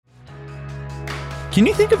Can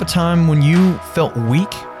you think of a time when you felt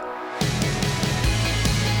weak?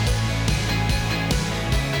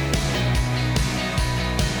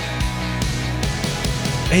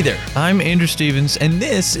 Hey there, I'm Andrew Stevens, and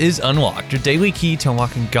this is Unlocked, your daily key to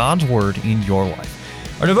unlocking God's Word in your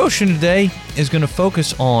life. Our devotion today is going to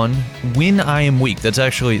focus on when I am weak. That's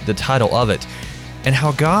actually the title of it, and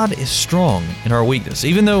how God is strong in our weakness.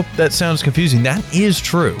 Even though that sounds confusing, that is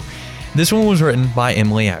true. This one was written by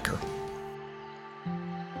Acker.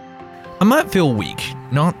 I might feel weak,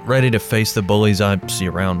 not ready to face the bullies I see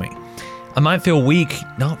around me. I might feel weak,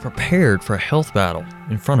 not prepared for a health battle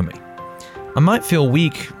in front of me. I might feel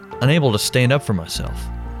weak, unable to stand up for myself.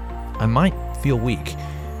 I might feel weak,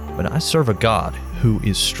 but I serve a God who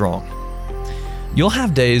is strong. You'll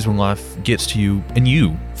have days when life gets to you and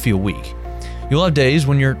you feel weak. You'll have days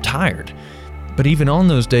when you're tired, but even on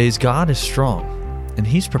those days, God is strong, and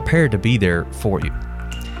He's prepared to be there for you.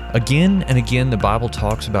 Again and again, the Bible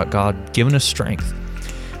talks about God giving us strength.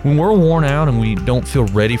 When we're worn out and we don't feel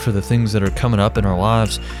ready for the things that are coming up in our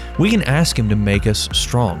lives, we can ask Him to make us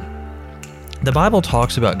strong. The Bible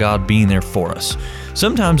talks about God being there for us.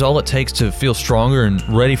 Sometimes all it takes to feel stronger and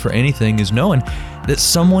ready for anything is knowing that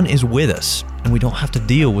someone is with us and we don't have to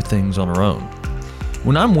deal with things on our own.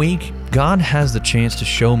 When I'm weak, God has the chance to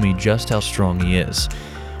show me just how strong He is.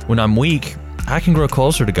 When I'm weak, I can grow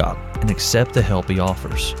closer to God and accept the help He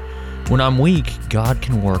offers. When I'm weak, God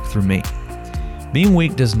can work through me. Being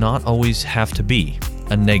weak does not always have to be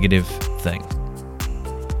a negative thing.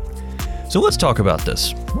 So let's talk about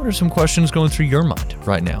this. What are some questions going through your mind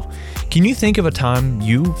right now? Can you think of a time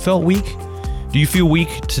you felt weak? Do you feel weak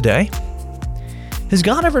today? Has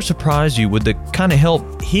God ever surprised you with the kind of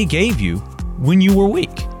help He gave you when you were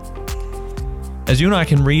weak? As you and I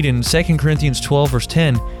can read in 2 Corinthians 12, verse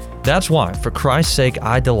 10, that's why, for Christ's sake,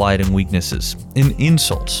 I delight in weaknesses, in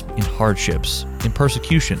insults, in hardships, in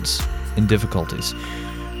persecutions, in difficulties.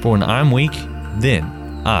 For when I'm weak, then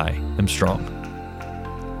I am strong.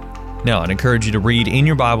 Now, I'd encourage you to read in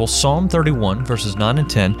your Bible Psalm 31, verses 9 and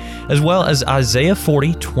 10, as well as Isaiah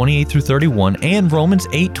 40, 28 through 31, and Romans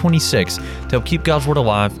 8, 26 to help keep God's Word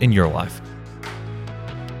alive in your life.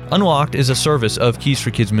 Unlocked is a service of Keys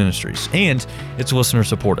for Kids Ministries, and it's listener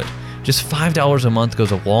supported. Just $5 a month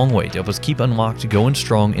goes a long way to help us keep Unlocked going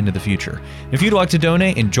strong into the future. If you'd like to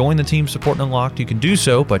donate and join the team supporting Unlocked, you can do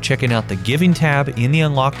so by checking out the Giving tab in the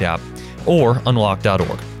Unlocked app or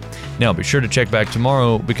unlocked.org. Now, be sure to check back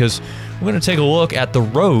tomorrow because we're going to take a look at the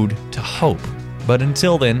road to hope. But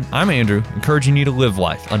until then, I'm Andrew, encouraging you to live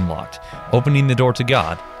life unlocked, opening the door to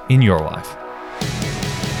God in your life.